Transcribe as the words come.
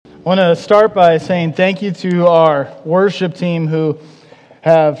I want to start by saying thank you to our worship team who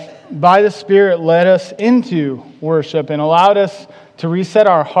have, by the Spirit, led us into worship and allowed us to reset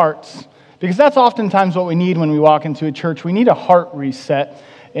our hearts. Because that's oftentimes what we need when we walk into a church. We need a heart reset.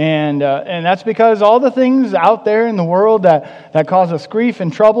 And that's because all the things out there in the world that cause us grief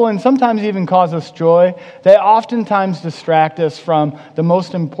and trouble and sometimes even cause us joy, they oftentimes distract us from the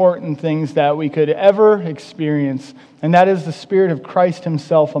most important things that we could ever experience. And that is the Spirit of Christ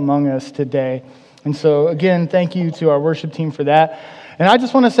Himself among us today. And so again, thank you to our worship team for that. And I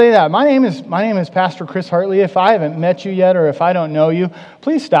just want to say that my name is Pastor Chris Hartley. If I haven't met you yet or if I don't know you,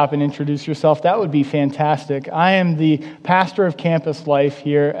 please stop and introduce yourself. That would be fantastic. I am the pastor of campus life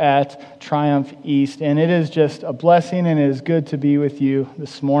here at Triumph East, and it is just a blessing and it is good to be with you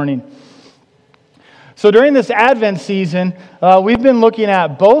this morning. So during this Advent season, we've been looking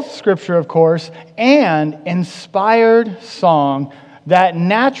at both Scripture, of course, and inspired song that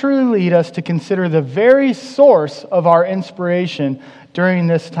naturally lead us to consider the very source of our inspiration during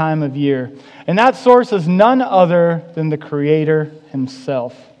this time of year. And that source is none other than the Creator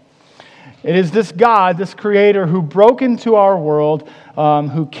Himself. It is this God, this Creator, who broke into our world,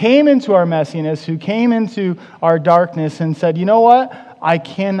 who came into our messiness, who came into our darkness and said, you know what? I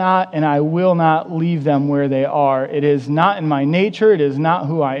cannot and I will not leave them where they are. It is not in my nature. It is not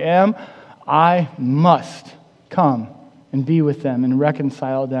who I am. I must come and be with them and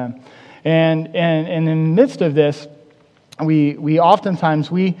reconcile them. And in the midst of this, we oftentimes,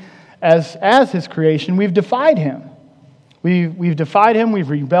 as His creation, we've defied Him. We've defied Him,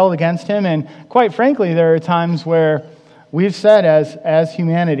 we've rebelled against Him, and quite frankly, there are times where we've said as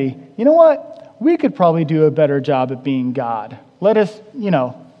humanity, you know what? We could probably do a better job at being God. Let us,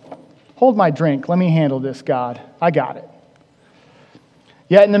 hold my drink. Let me handle this, God. I got it.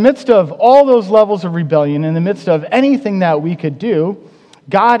 Yet in the midst of all those levels of rebellion, in the midst of anything that we could do,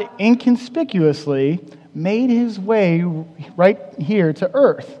 God inconspicuously made His way right here to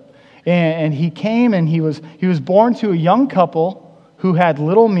earth. And He came and He was born to a young couple who had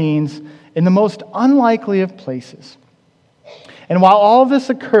little means in the most unlikely of places. And while all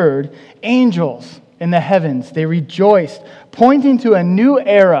this occurred, angels in the heavens, they rejoiced, pointing to a new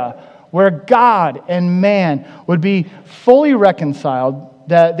era where God and man would be fully reconciled,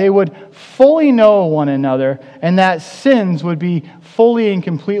 that they would fully know one another, and that sins would be fully and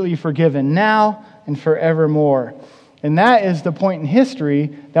completely forgiven now and forevermore. And that is the point in history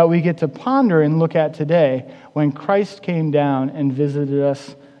that we get to ponder and look at today, when Christ came down and visited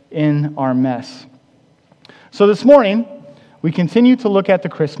us in our mess. So this morning, we continue to look at the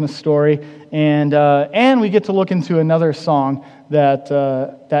Christmas story, and we get to look into another song that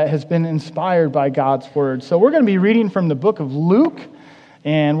has been inspired by God's Word. So we're going to be reading from the book of Luke,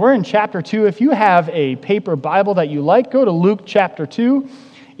 and we're in chapter 2. If you have a paper Bible that you like, go to Luke chapter 2.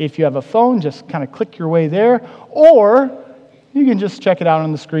 If you have a phone, just kind of click your way there, or you can just check it out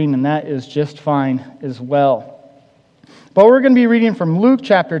on the screen, and that is just fine as well. But we're going to be reading from Luke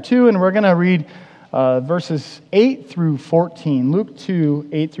chapter 2, and we're going to read verses 8 through 14. Luke 2,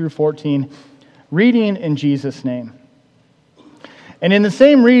 8 through 14, reading in Jesus' name. And in the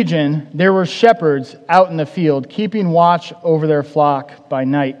same region, there were shepherds out in the field, keeping watch over their flock by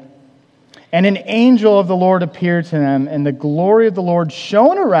night. And an angel of the Lord appeared to them, and the glory of the Lord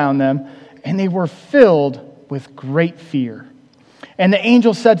shone around them, and they were filled with great fear. And the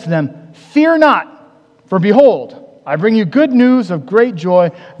angel said to them, "Fear not, for behold, I bring you good news of great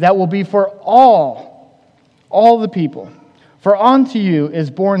joy that will be for all the people. For unto you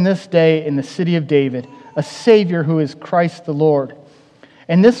is born this day in the city of David a Savior who is Christ the Lord.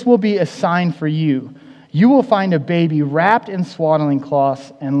 And this will be a sign for you. You will find a baby wrapped in swaddling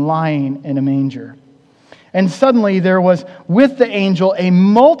cloths and lying in a manger." And suddenly there was with the angel a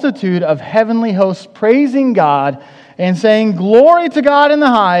multitude of heavenly hosts praising God and saying, "Glory to God in the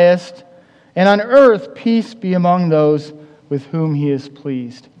highest, and on earth peace be among those with whom He is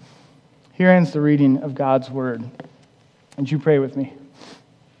pleased." Here ends the reading of God's Word. Would you pray with me?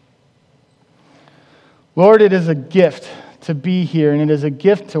 Lord, it is a gift to be here, and it is a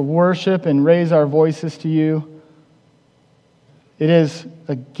gift to worship and raise our voices to you. It is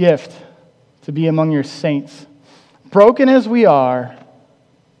a gift to be among your saints. Broken as we are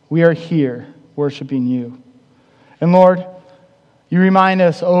here worshiping you. And Lord, you remind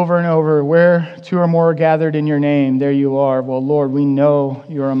us over and over, where two or more are gathered in your name, there you are. Well, Lord, we know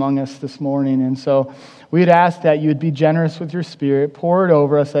you're among us this morning, and so we'd ask that you would be generous with your Spirit, pour it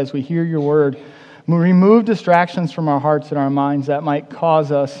over us as we hear your word. Remove distractions from our hearts and our minds that might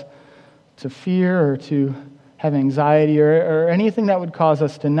cause us to fear or to have anxiety or anything that would cause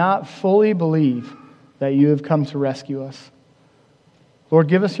us to not fully believe that you have come to rescue us. Lord,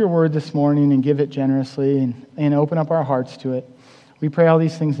 give us your word this morning and give it generously and open up our hearts to it. We pray all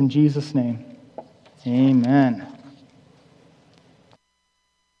these things in Jesus' name. Amen.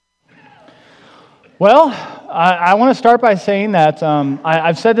 Well, I want to start by saying that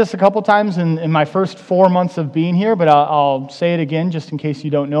I've said this a couple times in my first 4 months of being here, but I'll say it again just in case you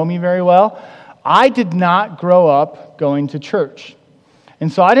don't know me very well. I did not grow up going to church.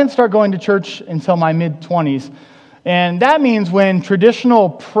 And so I didn't start going to church until my mid-20s. And that means when traditional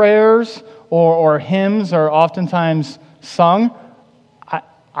prayers or hymns are oftentimes sung,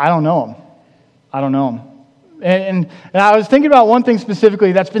 I don't know them. I don't know them. And I was thinking about one thing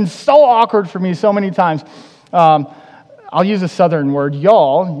specifically that's been so awkward for me so many times. I'll use a southern word,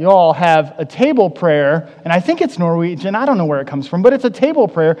 y'all have a table prayer, and I think it's Norwegian, I don't know where it comes from, but it's a table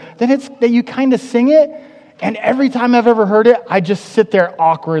prayer, that you kind of sing it, and every time I've ever heard it, I just sit there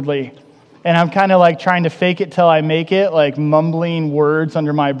awkwardly. And I'm kind of like trying to fake it till I make it, like mumbling words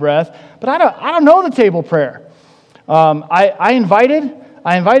under my breath. But I don't know the table prayer. I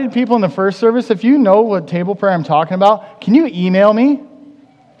invited people in the first service. If you know what table prayer I'm talking about, can you email me?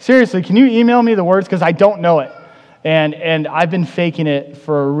 Seriously, can you email me the words? Because I don't know it. And I've been faking it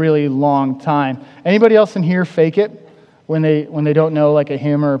for a really long time. Anybody else in here fake it when they don't know like a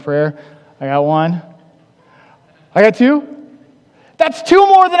hymn or a prayer? I got one. I got two. That's two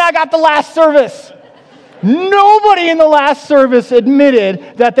more than I got the last service. Nobody in the last service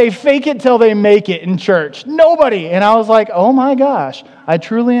admitted that they fake it till they make it in church. Nobody. And I was like, oh my gosh, I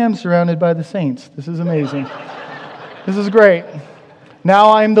truly am surrounded by the saints. This is amazing. This is great.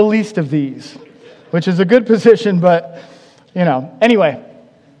 Now I'm the least of these, which is a good position, but, anyway.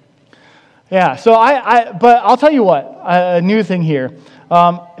 Yeah, so but I'll tell you what, a new thing here.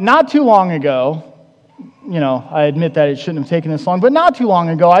 Not too long ago, I admit that it shouldn't have taken this long, but not too long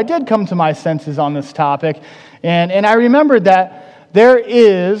ago, I did come to my senses on this topic, and I remembered that there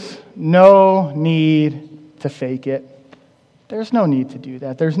is no need to fake it. There's no need to do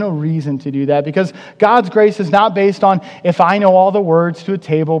that. There's no reason to do that, because God's grace is not based on if I know all the words to a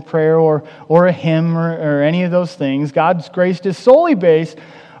table prayer or a hymn or any of those things. God's grace is solely based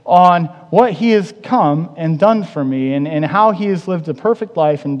on what He has come and done for me and how He has lived a perfect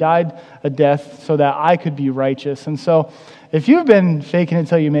life and died a death so that I could be righteous. And so if you've been faking it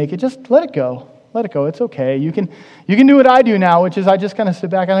until you make it, just let it go. Let it go. It's okay. You can do what I do now, which is I just kind of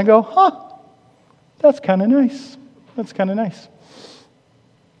sit back and I go, that's kind of nice. That's kind of nice.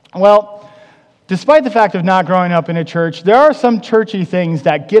 Well, despite the fact of not growing up in a church, there are some churchy things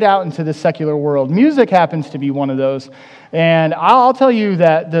that get out into the secular world. Music happens to be one of those. And I'll tell you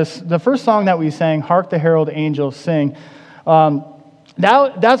that the first song that we sang, Hark the Herald Angels Sing,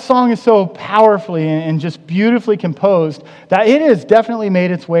 that song is so powerfully and just beautifully composed that it has definitely made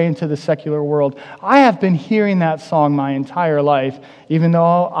its way into the secular world. I have been hearing that song my entire life, even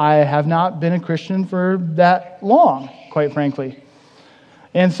though I have not been a Christian for that long, quite frankly.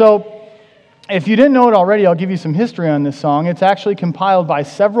 And so, if you didn't know it already, I'll give you some history on this song. It's actually compiled by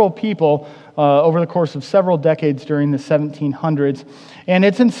several people over the course of several decades during the 1700s. And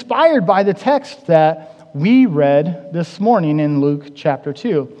it's inspired by the text that we read this morning in Luke chapter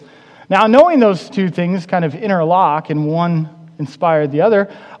 2. Now, knowing those two things kind of interlock and one inspired the other,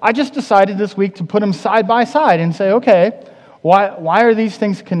 I just decided this week to put them side by side and say, okay, why are these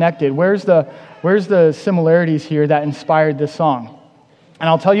things connected? Where's the similarities here that inspired this song? And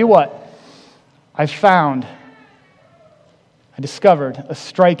I'll tell you what. I discovered a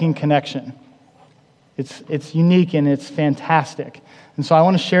striking connection. It's unique and it's fantastic. And so I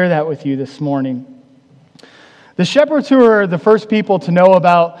want to share that with you this morning. The shepherds, who were the first people to know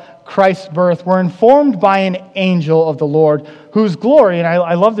about Christ's birth, were informed by an angel of the Lord, whose glory, and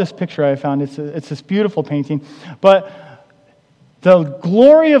I love this picture I found, it's this beautiful painting, but the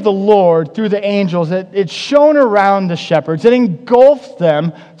glory of the Lord through the angels, it shone around the shepherds. It engulfed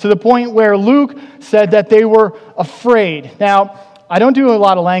them to the point where Luke said that they were afraid. Now, I don't do a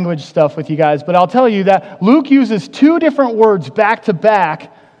lot of language stuff with you guys, but I'll tell you that Luke uses two different words back to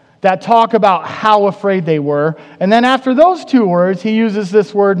back that talk about how afraid they were. And then after those two words, he uses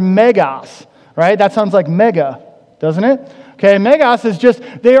this word megas, right? That sounds like mega, doesn't it? Okay, megas is just,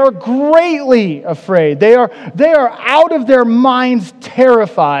 they are greatly afraid. They are out of their minds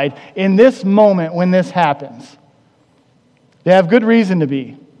terrified in this moment when this happens. They have good reason to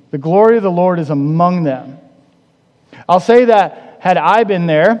be. The glory of the Lord is among them. I'll say that had I been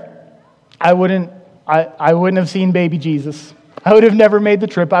there, I wouldn't have seen baby Jesus. I would have never made the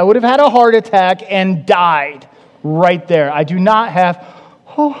trip. I would have had a heart attack and died right there. I do not have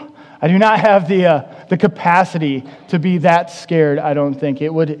the capacity to be that scared, I don't think. It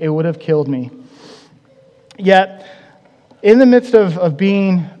would have killed me. Yet, in the midst of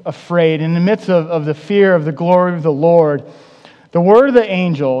being afraid, in the midst of the fear of the glory of the Lord, the word of the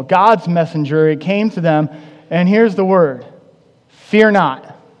angel, God's messenger, it came to them, and here's the word: fear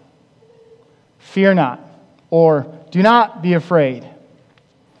not. Fear not, or do not be afraid.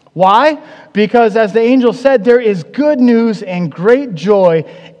 Why? Because as the angel said, there is good news and great joy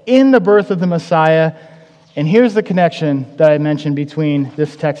in the birth of the Messiah. And here's the connection that I mentioned between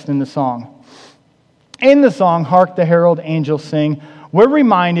this text and the song. In the song, Hark the Herald Angels Sing, we're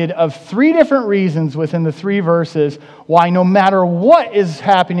reminded of three different reasons within the three verses why no matter what is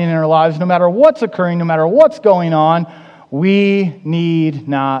happening in our lives, no matter what's occurring, no matter what's going on, we need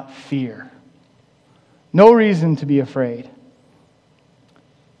not fear. No reason to be afraid.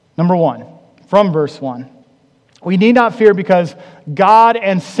 Number one, from verse 1, we need not fear because God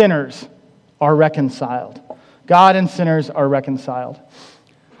and sinners are reconciled. God and sinners are reconciled.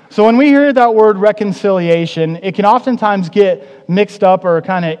 So when we hear that word reconciliation, it can oftentimes get mixed up or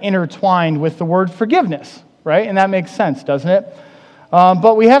kind of intertwined with the word forgiveness, right? And that makes sense, doesn't it?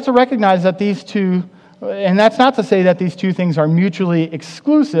 But we have to recognize that these two, and that's not to say that these two things are mutually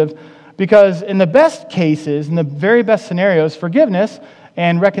exclusive, because in the best cases, in the very best scenarios, forgiveness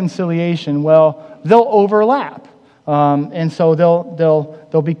and reconciliation, well, they'll overlap. And so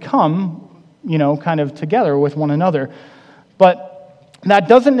they'll become, kind of together with one another. But that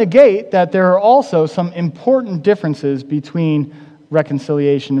doesn't negate that there are also some important differences between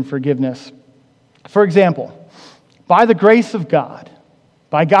reconciliation and forgiveness. For example, by the grace of God,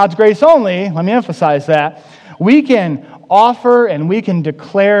 by God's grace only, let me emphasize that, we can offer and we can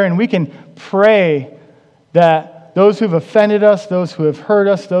declare and we can pray that those who have offended us, those who have hurt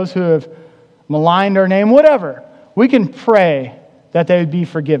us, those who have maligned our name, whatever, we can pray that they would be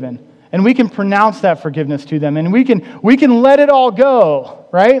forgiven. And we can pronounce that forgiveness to them. And we can let it all go,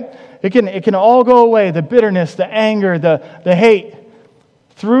 right? It can all go away. The bitterness, the anger, the hate.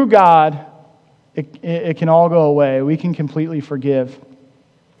 Through God, it can all go away. We can completely forgive.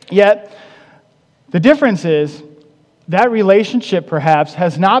 Yet, the difference is that relationship perhaps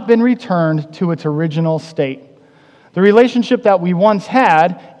has not been returned to its original state. The relationship that we once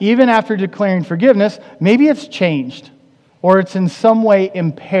had, even after declaring forgiveness, maybe it's changed. Or it's in some way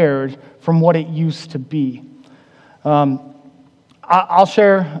impaired from what it used to be. I'll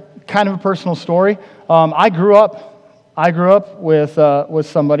share kind of a personal story. I grew up with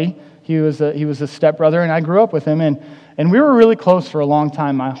somebody. He was a stepbrother, and I grew up with him, and we were really close for a long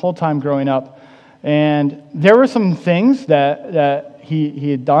time, my whole time growing up. And there were some things that he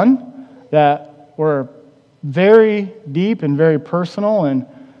had done that were very deep and very personal, and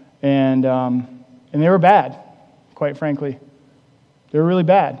they were bad. Quite frankly. They're really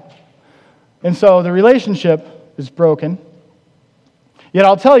bad. And so the relationship is broken. Yet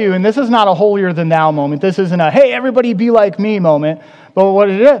I'll tell you, and this is not a holier-than-thou moment. This isn't a, hey, everybody be like me moment. But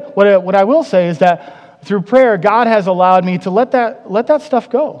what I will say is that through prayer, God has allowed me to let that stuff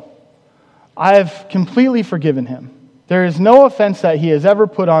go. I've completely forgiven him. There is no offense that he has ever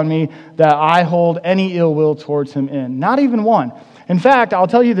put on me that I hold any ill will towards him in. Not even one. In fact, I'll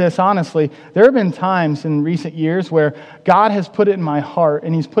tell you this honestly, there have been times in recent years where God has put it in my heart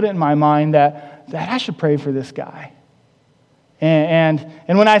and he's put it in my mind that I should pray for this guy. And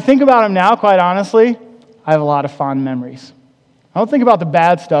when I think about him now, quite honestly, I have a lot of fond memories. I don't think about the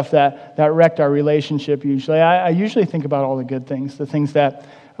bad stuff that wrecked our relationship usually. I usually think about all the good things, the things that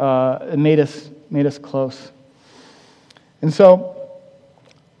made us close. And so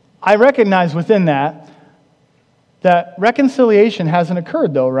I recognize within that reconciliation hasn't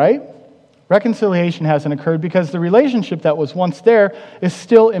occurred though, right? Reconciliation hasn't occurred because the relationship that was once there is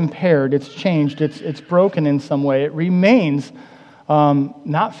still impaired. It's changed. It's broken in some way. It remains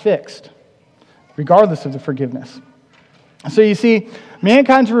not fixed, regardless of the forgiveness. So you see,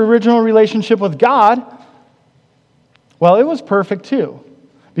 mankind's original relationship with God, well, it was perfect too.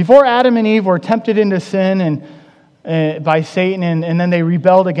 Before Adam and Eve were tempted into sin by Satan and then they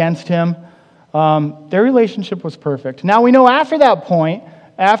rebelled against him, their relationship was perfect. Now we know after that point,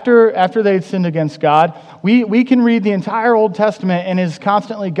 after they'd sinned against God, we can read the entire Old Testament and is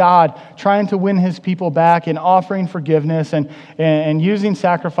constantly God trying to win his people back and offering forgiveness and using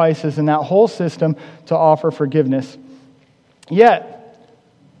sacrifices and that whole system to offer forgiveness. Yet,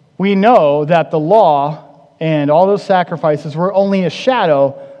 we know that the law and all those sacrifices were only a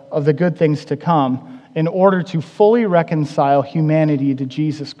shadow of the good things to come in order to fully reconcile humanity to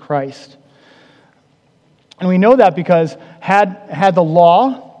Jesus Christ. And we know that because had the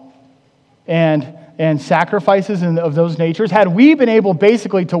law and sacrifices of those natures, had we been able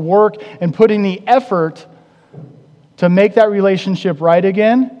basically to work and put in the effort to make that relationship right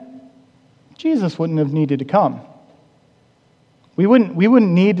again, Jesus wouldn't have needed to come. We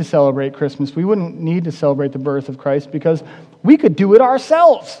wouldn't need to celebrate Christmas. We wouldn't need to celebrate the birth of Christ because we could do it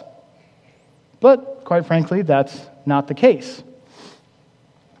ourselves. But quite frankly, that's not the case.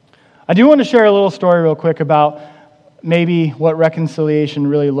 I do want to share a little story real quick about maybe what reconciliation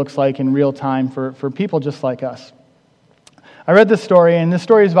really looks like in real time for people just like us. I read this story, and this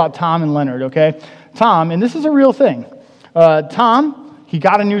story is about Tom and Leonard, okay? Tom, and this is a real thing. Tom, he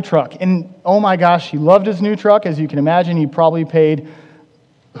got a new truck, and oh my gosh, he loved his new truck. As you can imagine, he probably paid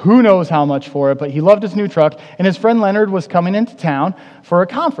who knows how much for it, but he loved his new truck, and his friend Leonard was coming into town for a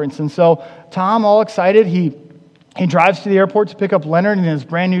conference, and so Tom, all excited, he drives to the airport to pick up Leonard in his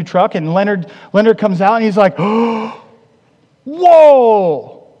brand new truck, and Leonard comes out, and he's like,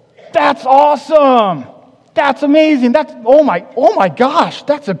 whoa, that's awesome. That's amazing. Oh my gosh,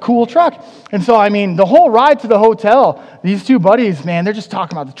 that's a cool truck. And so, the whole ride to the hotel, these two buddies, man, they're just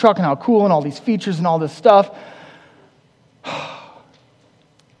talking about the truck and how cool and all these features and all this stuff.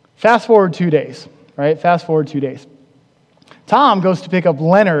 Fast forward 2 days, right? Tom goes to pick up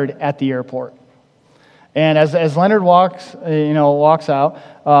Leonard at the airport. And as Leonard walks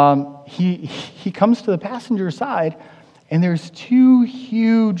out, he comes to the passenger side, and there's 2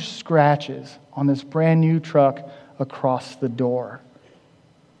 huge scratches on this brand new truck across the door.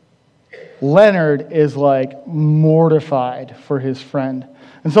 Leonard is like mortified for his friend.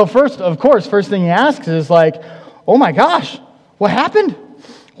 And so first thing he asks is like, oh my gosh, what happened?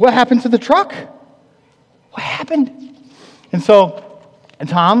 What happened to the truck? What happened? And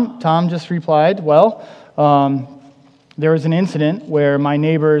Tom just replied, well, there was an incident where my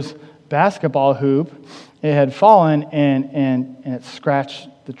neighbor's basketball hoop, it had fallen and it scratched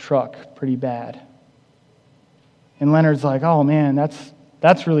the truck pretty bad. And Leonard's like, oh man,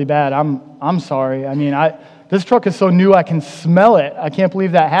 that's really bad. I'm sorry. This truck is so new I can smell it. I can't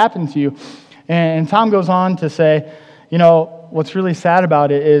believe that happened to you. And Tom goes on to say, what's really sad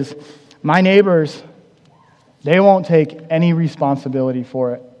about it is my neighbors, they won't take any responsibility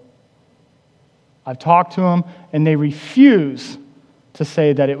for it. I've talked to them, and they refuse to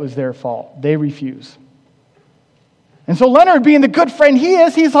say that it was their fault. They refuse. And so Leonard, being the good friend he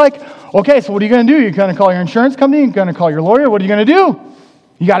is, he's like, okay, so what are you going to do? You're going to call your insurance company? You're going to call your lawyer? What are you going to do?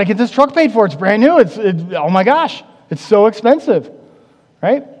 You got to get this truck paid for. It's brand new. Oh my gosh, it's so expensive,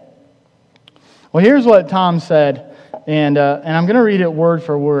 right? Well, here's what Tom said, and I'm going to read it word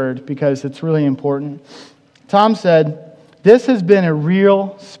for word because it's really important. Tom said, "This has been a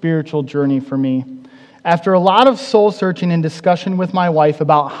real spiritual journey for me. After a lot of soul searching and discussion with my wife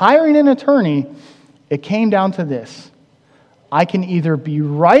about hiring an attorney, it came down to this. I can either be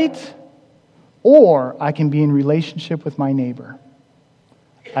right or I can be in relationship with my neighbor.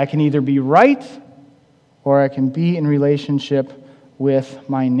 I can either be right or I can be in relationship with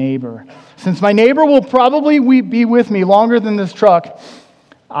my neighbor. Since my neighbor will probably be with me longer than this truck,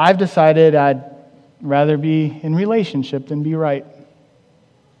 I've decided I'd rather be in relationship than be right."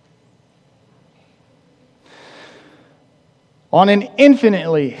 On an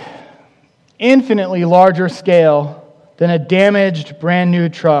infinitely larger scale than a damaged brand new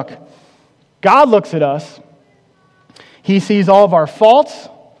truck, God looks at us. He sees all of our faults.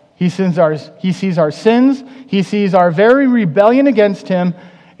 He sees our sins. He sees our very rebellion against Him,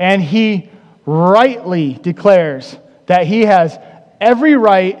 and He rightly declares that He has every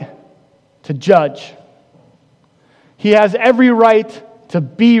right to judge. He has every right to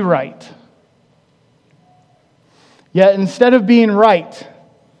be right. Yet instead of being right,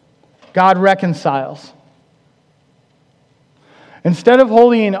 God reconciles. Instead of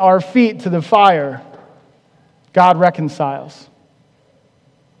holding our feet to the fire, God reconciles.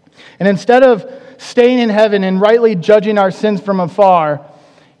 And instead of staying in heaven and rightly judging our sins from afar,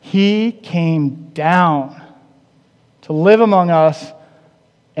 He came down to live among us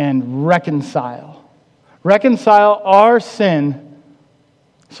and reconcile. Reconcile our sin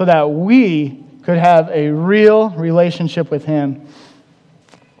so that we could have a real relationship with Him.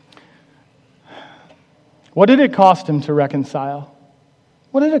 What did it cost Him to reconcile?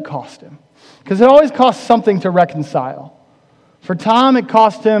 What did it cost Him? Because it always costs something to reconcile. For Tom, it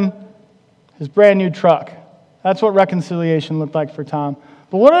cost him his brand new truck. That's what reconciliation looked like for Tom.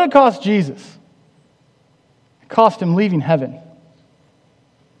 But what did it cost Jesus? It cost Him leaving heaven.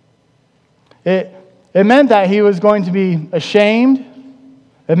 It meant that He was going to be ashamed.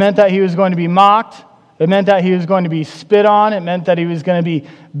 It meant that He was going to be mocked. It meant that He was going to be spit on. It meant that He was going to be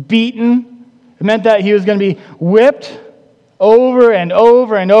beaten. It meant that He was going to be whipped over and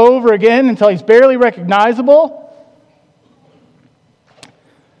over and over again until He's barely recognizable.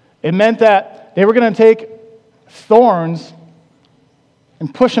 It meant that they were going to take thorns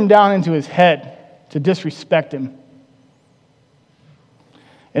and push Him down into His head to disrespect Him.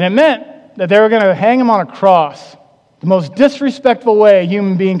 And it meant that they were going to hang him on a cross, the most disrespectful way a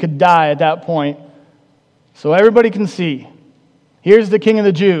human being could die at that point, so everybody can see. Here's the King of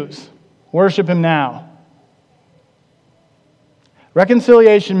the Jews. Worship him now.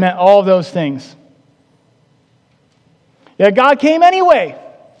 Reconciliation meant all of those things. Yet God came anyway.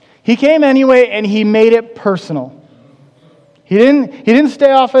 He came anyway, and he made it personal. He didn't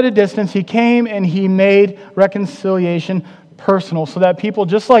stay off at a distance. He came and he made reconciliation personal so that people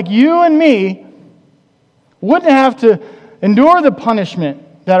just like you and me wouldn't have to endure the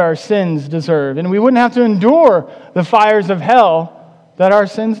punishment that our sins deserve, and we wouldn't have to endure the fires of hell that our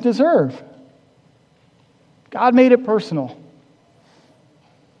sins deserve. God made it personal.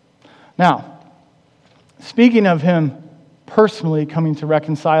 Now, speaking of him personally coming to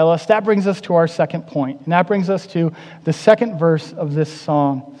reconcile us, that brings us to our second point, and that brings us to the second verse of this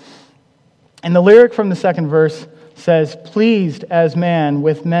song. And the lyric from the second verse says, "Pleased as man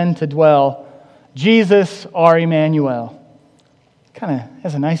with men to dwell, Jesus our Emmanuel." Kind of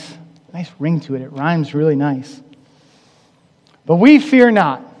has a nice ring to it. It rhymes really nice. But we fear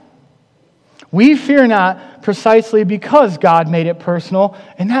not. We fear not precisely because God made it personal,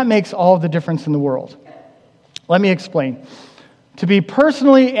 and that makes all the difference in the world. Let me explain. To be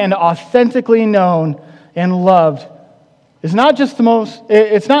personally and authentically known and loved is not just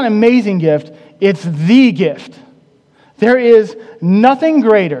it's not an amazing gift, it's the gift. There is nothing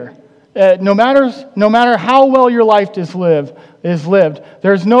greater. No matter how well your life is lived,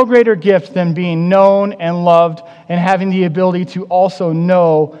 there's no greater gift than being known and loved and having the ability to also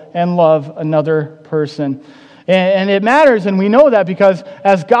know and love another person. And it matters, and we know that because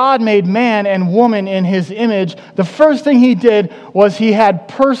as God made man and woman in his image, the first thing he did was he had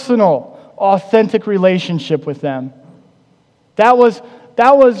personal, authentic relationship with them. That was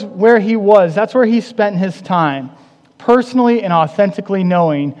where he was. That's where he spent his time, personally and authentically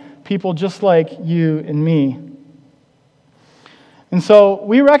knowing people just like you and me. And so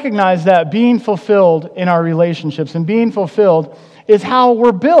we recognize that being fulfilled in our relationships and being fulfilled is how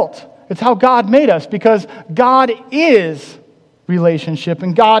we're built. It's how God made us, because God is relationship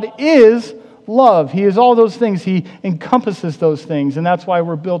and God is love. He is all those things. He encompasses those things, and that's why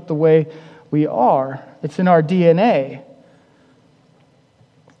we're built the way we are. It's in our DNA.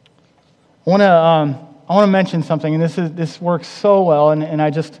 I want to mention something, and this works so well, and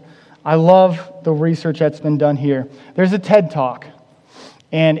I love the research that's been done here. There's a TED Talk,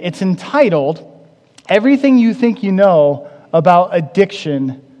 and it's entitled, "Everything You Think You Know About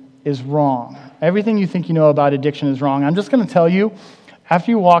Addiction is Wrong." Everything you think you know about addiction is wrong. I'm just going to tell you,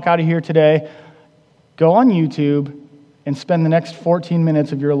 after you walk out of here today, go on YouTube and spend the next 14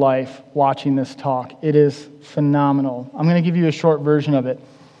 minutes of your life watching this talk. It is phenomenal. I'm going to give you a short version of it.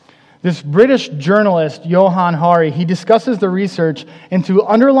 This British journalist, Johann Hari, he discusses the research into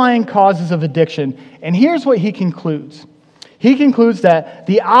underlying causes of addiction. And here's what he concludes. He concludes that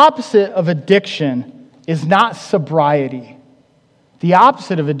the opposite of addiction is not sobriety. The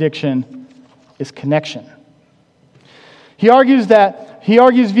opposite of addiction is connection. He argues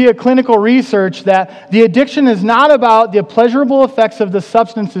via clinical research that the addiction is not about the pleasurable effects of the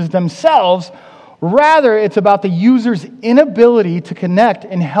substances themselves. Rather, it's about the user's inability to connect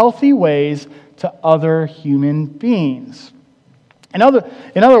in healthy ways to other human beings. In other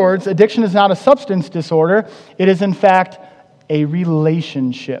words, addiction is not a substance disorder. It is, in fact, a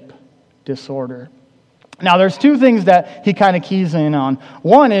relationship disorder. Now, there's two things that he kind of keys in on.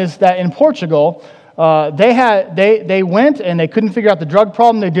 One is that in Portugal, they went and they couldn't figure out the drug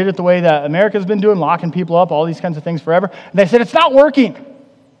problem. They did it the way that America's been doing, locking people up, all these kinds of things forever. And they said, it's not working.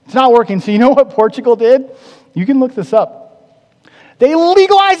 It's not working. So you know what Portugal did? You can look this up. They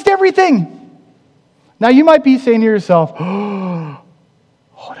legalized everything. Now, you might be saying to yourself, oh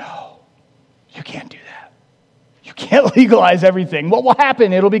no, you can't do that. You can't legalize everything. What will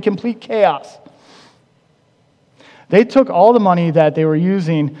happen? It'll be complete chaos. They took all the money that they were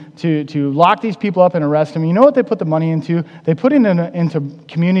using to lock these people up and arrest them. You know what they put the money into? They put it into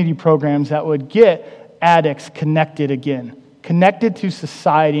community programs that would get addicts connected again, connected to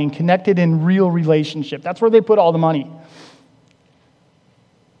society and connected in real relationship. That's where they put all the money.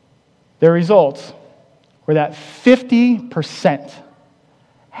 Their results were that 50%,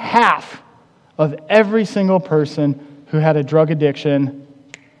 half of every single person who had a drug addiction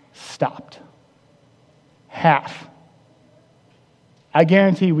stopped. Half. I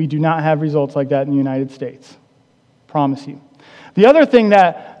guarantee we do not have results like that in the United States. Promise you. The other thing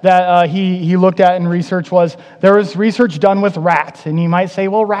that he looked at in research was there was research done with rats. And you might say,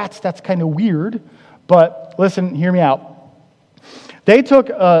 well, rats, that's kind of weird. But listen, hear me out. They took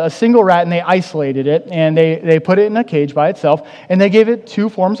a single rat and they isolated it, and they put it in a cage by itself, and they gave it two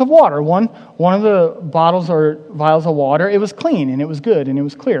forms of water. One of the bottles or vials of water, it was clean, and it was good, and it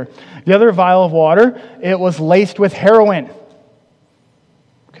was clear. The other vial of water, it was laced with heroin.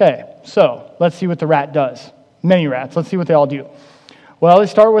 Okay, so let's see what the rat does. Many rats, let's see what they all do. Well, they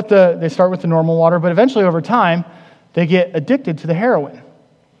start with the normal water, but eventually over time, they get addicted to the heroin.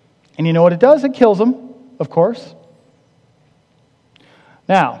 And you know what it does? It kills them, of course.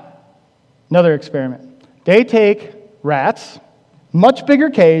 Now, another experiment. They take rats, much bigger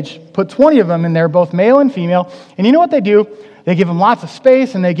cage, put 20 of them in there, both male and female, and you know what they do? They give them lots of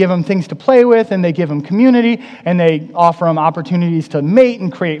space, and they give them things to play with, and they give them community, and they offer them opportunities to mate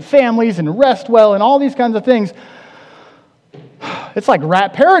and create families and rest well and all these kinds of things. It's like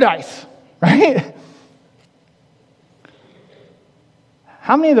rat paradise, right?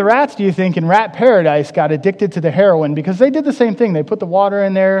 How many of the rats do you think in rat paradise got addicted to the heroin? Because they did the same thing. They put the water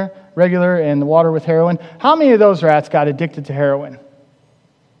in there, regular, and the water with heroin. How many of those rats got addicted to heroin?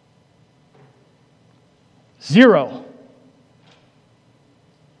 0.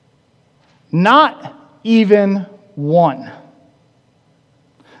 Not even 1.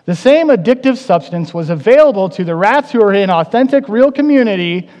 The same addictive substance was available to the rats who were in authentic, real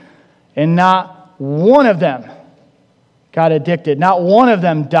community, and not one of them got addicted. Not one of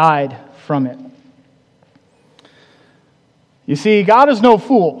them died from it. You see, God is no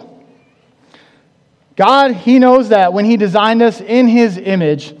fool. God, He knows that when He designed us in His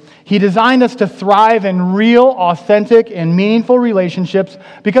image, He designed us to thrive in real, authentic, and meaningful relationships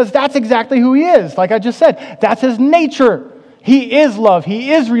because that's exactly who He is. Like I just said, that's His nature. He is love.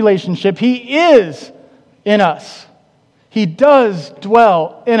 He is relationship. He is in us. He does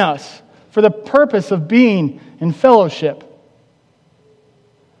dwell in us for the purpose of being in fellowship.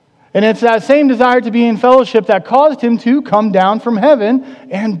 And it's that same desire to be in fellowship that caused Him to come down from heaven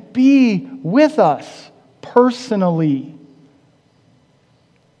and be with us personally.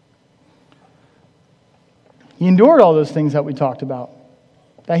 He endured all those things that we talked about,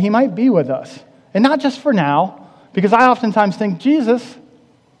 that He might be with us. And not just for now, because I oftentimes think, Jesus,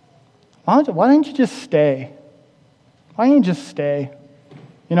 why don't you just stay? Why don't you just stay?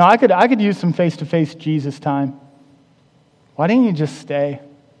 You know, I could use some face-to-face Jesus time. Why didn't you just stay?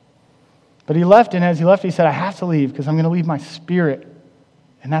 But He left, and as He left, He said, I have to leave because I'm going to leave my spirit,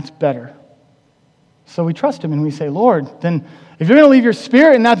 and that's better. So we trust Him, and we say, Lord, then if you're going to leave your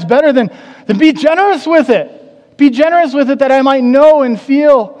spirit, and that's better, then be generous with it. Be generous with it that I might know and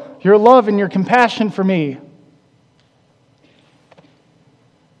feel your love and your compassion for me.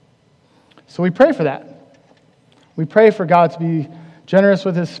 So we pray for that. We pray for God to be generous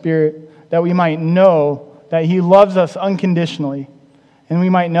with His Spirit, that we might know that He loves us unconditionally, and we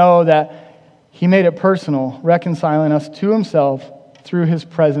might know that He made it personal, reconciling us to Himself through His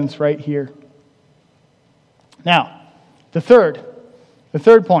presence right here. Now, the third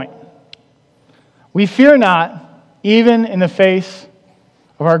point. We fear not, even in the face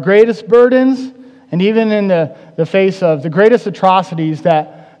of our greatest burdens, and even in the face of the greatest atrocities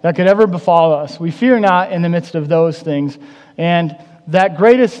that could ever befall us. We fear not in the midst of those things. And that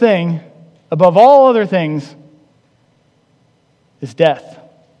greatest thing, above all other things, is death.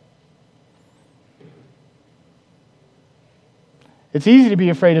 It's easy to be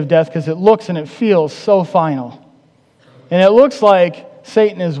afraid of death because it looks and it feels so final. And it looks like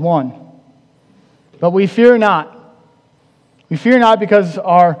Satan is won. But we fear not. We fear not because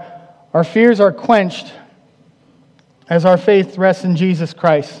our fears are quenched as our faith rests in Jesus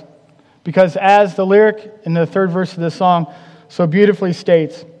Christ. Because as the lyric in the third verse of this song so beautifully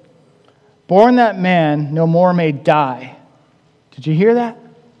states, born that man no more may die. Did you hear that?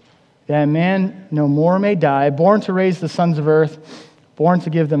 That man no more may die, born to raise the sons of earth, born to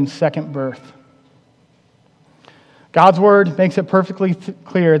give them second birth. God's word makes it perfectly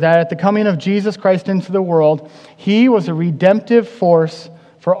clear that at the coming of Jesus Christ into the world, He was a redemptive force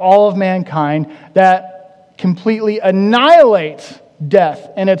for all of mankind that completely annihilates death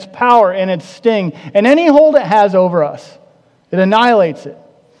and its power and its sting and any hold it has over us. It annihilates it.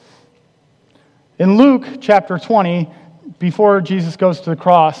 In Luke chapter 20, before Jesus goes to the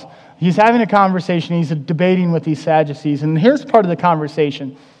cross, He's having a conversation. He's debating with these Sadducees. And here's part of the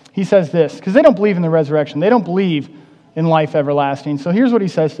conversation. He says this, because they don't believe in the resurrection. They don't believe in life everlasting. So here's what He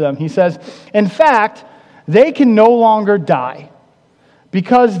says to them. He says, in fact, they can no longer die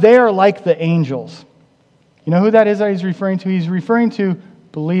because they are like the angels. You know who that is that He's referring to? He's referring to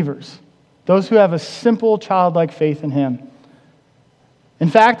believers, those who have a simple childlike faith in Him. In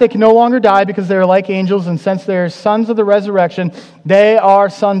fact, they can no longer die because they are like angels, and since they are sons of the resurrection, they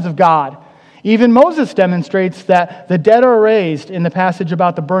are sons of God. Even Moses demonstrates that the dead are raised in the passage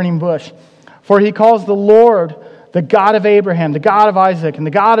about the burning bush. For he calls the Lord the God of Abraham, the God of Isaac, and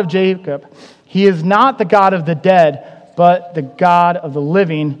the God of Jacob. He is not the God of the dead, but the God of the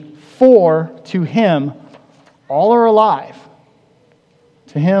living, for to him all are alive.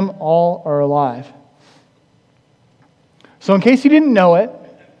 To him all are alive. So in case you didn't know it,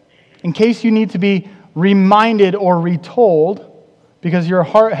 in case you need to be reminded or retold, because your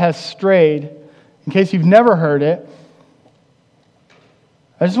heart has strayed, in case you've never heard it,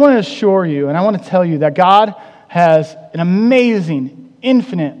 I just want to assure you, and I want to tell you that God has an amazing,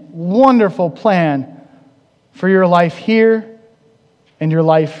 infinite, wonderful plan for your life here and your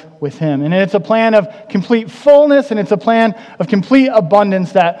life with Him. And it's a plan of complete fullness, and it's a plan of complete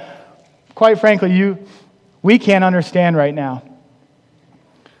abundance that, quite frankly, we can't understand right now.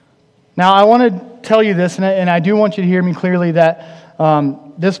 Now, I want to tell you this, and I do want you to hear me clearly,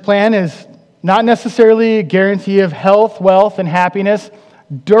 that this plan is not necessarily a guarantee of health, wealth, and happiness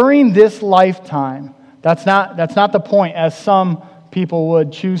during this lifetime. That's not the point, as some people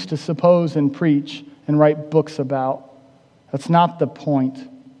would choose to suppose and preach and write books about. That's not the point.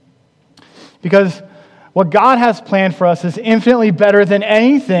 Because what God has planned for us is infinitely better than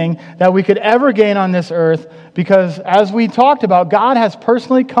anything that we could ever gain on this earth, because as we talked about, God has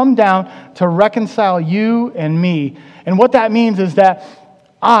personally come down to reconcile you and me. And what that means is that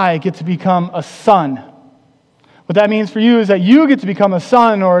I get to become a son. What that means for you is that you get to become a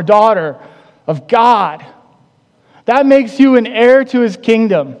son or a daughter of God. That makes you an heir to His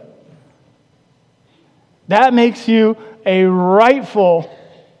kingdom. That makes you a rightful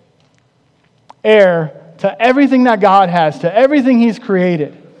heir to everything that God has, to everything He's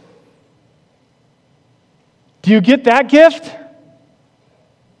created. Do you get that gift?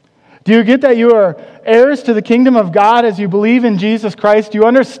 Do you get that you are heirs to the kingdom of God as you believe in Jesus Christ? Do you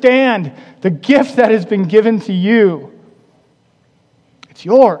understand the gift that has been given to you? It's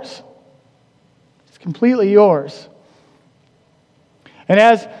yours. It's completely yours. And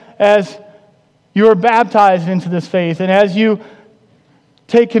as you are baptized into this faith, and as you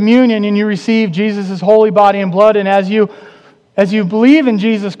take communion and you receive Jesus' holy body and blood, and as you believe in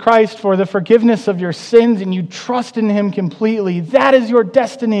Jesus Christ for the forgiveness of your sins and you trust in Him completely, that is your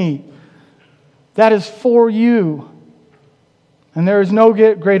destiny. That is for you. And there is no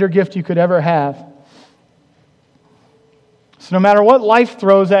greater gift you could ever have. So no matter what life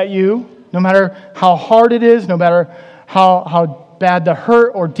throws at you, no matter how hard it is, no matter how bad the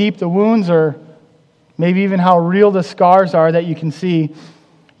hurt or deep the wounds, or maybe even how real the scars are that you can see,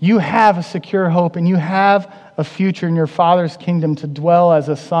 you have a secure hope and you have a future in your Father's kingdom to dwell as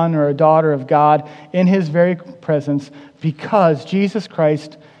a son or a daughter of God in His very presence, because Jesus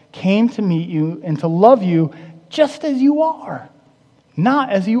Christ came to meet you and to love you just as you are, not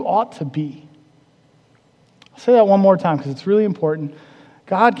as you ought to be. I'll say that one more time because it's really important.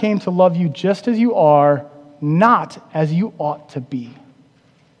 God came to love you just as you are, not as you ought to be.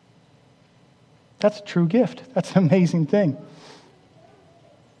 That's a true gift. That's an amazing thing.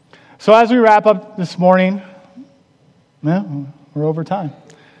 So as we wrap up this morning, well, we're over time.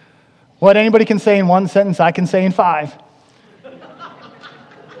 What anybody can say in one sentence, I can say in 5.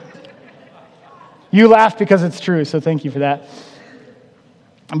 You laughed because it's true, so thank you for that.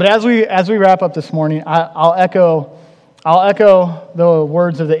 But as we wrap up this morning, I'll echo the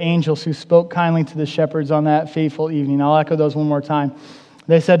words of the angels who spoke kindly to the shepherds on that fateful evening. I'll echo those one more time.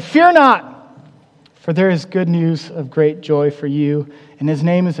 They said, "Fear not, for there is good news of great joy for you, and His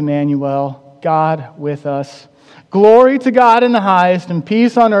name is Emmanuel, God with us. Glory to God in the highest, and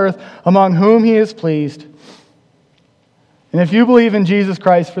peace on earth among whom He is pleased." And if you believe in Jesus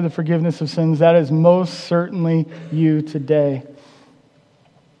Christ for the forgiveness of sins, that is most certainly you today.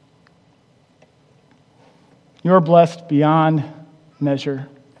 You are blessed beyond measure.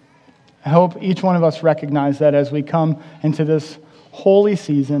 I hope each one of us recognize that as we come into this holy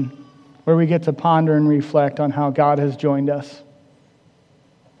season where we get to ponder and reflect on how God has joined us.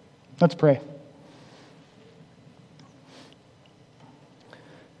 Let's pray.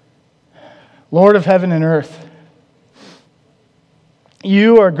 Lord of heaven and earth,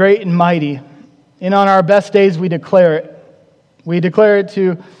 You are great and mighty, and on our best days we declare it. We declare it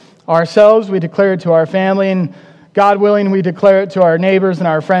to ourselves, we declare it to our family, and God willing, we declare it to our neighbors and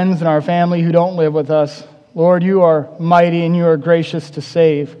our friends and our family who don't live with us. Lord, You are mighty and You are gracious to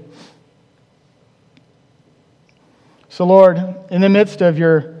save. So Lord, in the midst of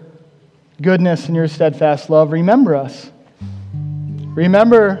Your goodness and Your steadfast love, remember us.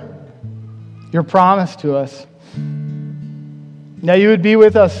 Remember Your promise to us. That You would be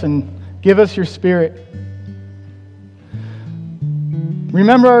with us and give us Your Spirit.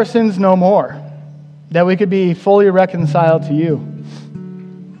 remember our sins no more, that we could be fully reconciled to you.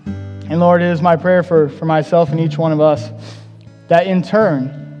 And Lord, it is my prayer for myself and each one of us that in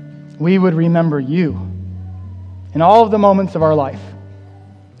turn we would remember you in all of the moments of our life,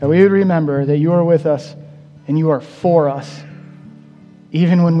 that we would remember that you are with us and you are for us,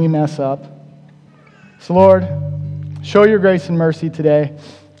 even when we mess up. So Lord, show your grace and mercy today.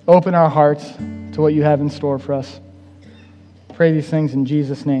 Open our hearts to what you have in store for us. Pray these things in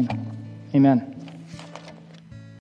Jesus' name. Amen.